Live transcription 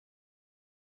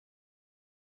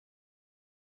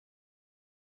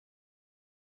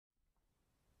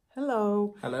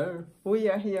Hello. Hello. We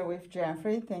are here with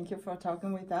Jeffrey. Thank you for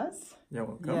talking with us. You're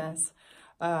welcome. Yes.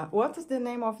 What is the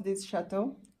name of this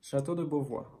chateau? Chateau de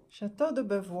Beauvois. Chateau de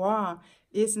Beauvois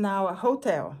is now a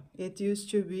hotel. It used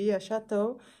to be a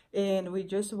chateau, and we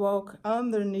just walk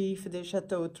underneath the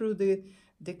chateau through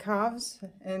the caves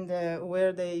and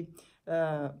where they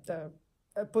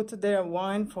put their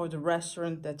wine for the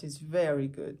restaurant that is very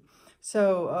good.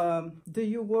 So, do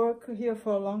you work here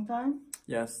for a long time?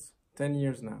 Yes, 10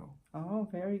 years now. Oh,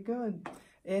 very good.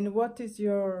 And what is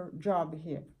your job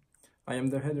here? I am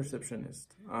the head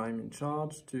receptionist. I'm in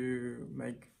charge to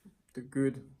make the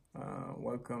good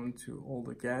welcome to all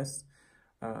the guests,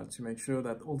 to make sure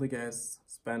that all the guests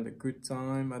spend a good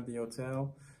time at the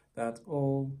hotel, that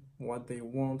all what they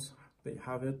want, they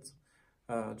have it,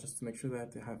 just to make sure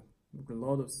that they have a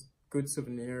lot of good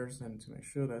souvenirs and to make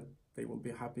sure that they will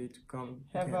be happy to come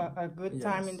Have a good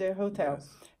time in Yes, the hotel. yes.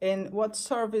 And what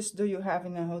service do you have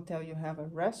in a hotel? You have a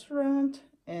restaurant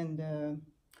and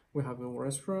We have a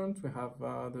restaurant, we have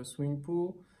the swimming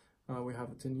pool, we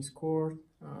have a tennis court.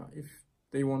 If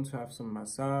they want to have some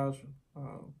massage,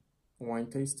 wine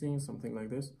tasting, something like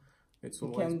this, it's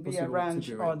always can be possible arranged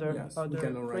to do other it. Yes, we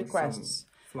can arrange requests.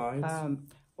 some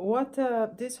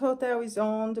flights. This hotel is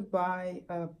owned by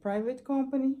a private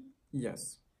company?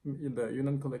 Yes, the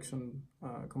Yunnan Collection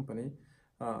company,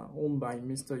 owned by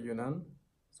Mr. Yunnan.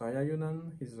 Zaya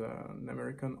Yunnan is an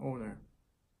American owner.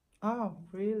 Oh,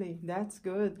 really? That's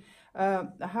good.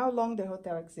 How long the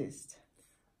hotel exists?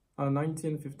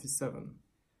 1957.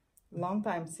 Long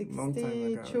time, Long time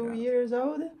ago, 62 yeah. years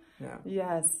old? Yeah.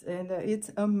 Yes, and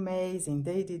it's amazing.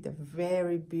 They did a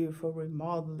very beautiful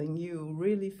remodeling. You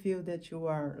really feel that you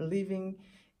are living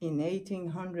in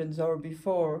 1800s or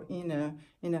before in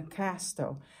a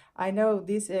castle. I know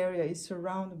this area is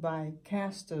surrounded by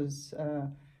castles,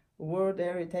 World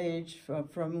Heritage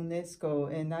from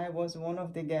UNESCO, and I was one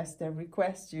of the guests that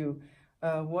request you,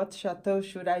 what chateau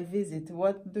should I visit?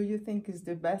 What do you think is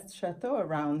the best chateau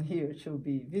around here to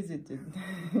be visited?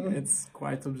 It's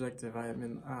quite subjective.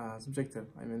 Subjective.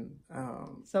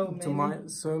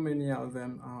 So many of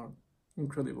them are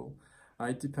incredible.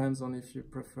 It depends on if you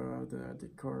prefer the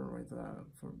decor with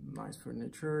for nice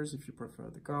furniture, if you prefer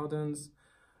the gardens.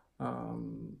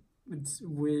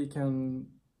 We can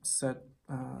set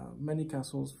many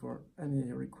castles for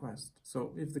any request.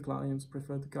 So if the clients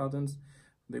prefer the gardens,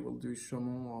 they will do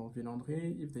Chaumont or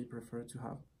Villandry. If they prefer to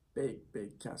have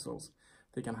big castles,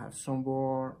 they can have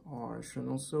Chambord or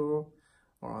Chenonceau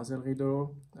or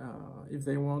Azel-Rideau. If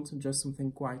they want just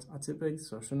something quite atypical,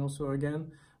 so Chenonceau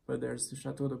again, but there's the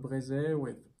Chateau de Beauvois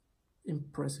with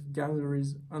impressive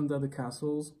galleries under the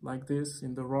castles, like this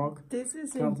in the rock. This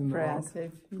is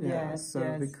impressive. Yes, so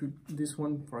yes. This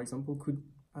one, for example, could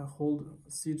hold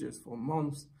sieges for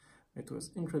months. It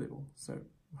was incredible. So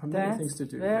many things to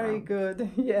do. Very good.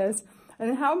 Yes.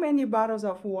 And how many bottles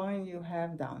of wine you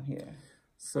have down here?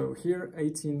 So here,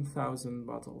 18,000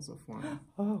 bottles of wine.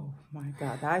 Oh my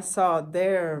God. I saw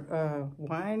their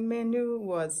wine menu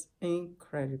was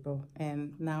incredible.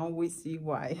 And now we see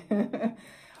why.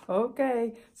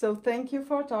 Okay. So thank you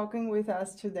for talking with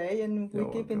us today. And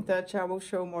we keep in touch. I will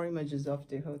show more images of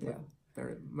the hotel.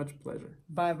 Very much pleasure.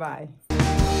 Bye-bye.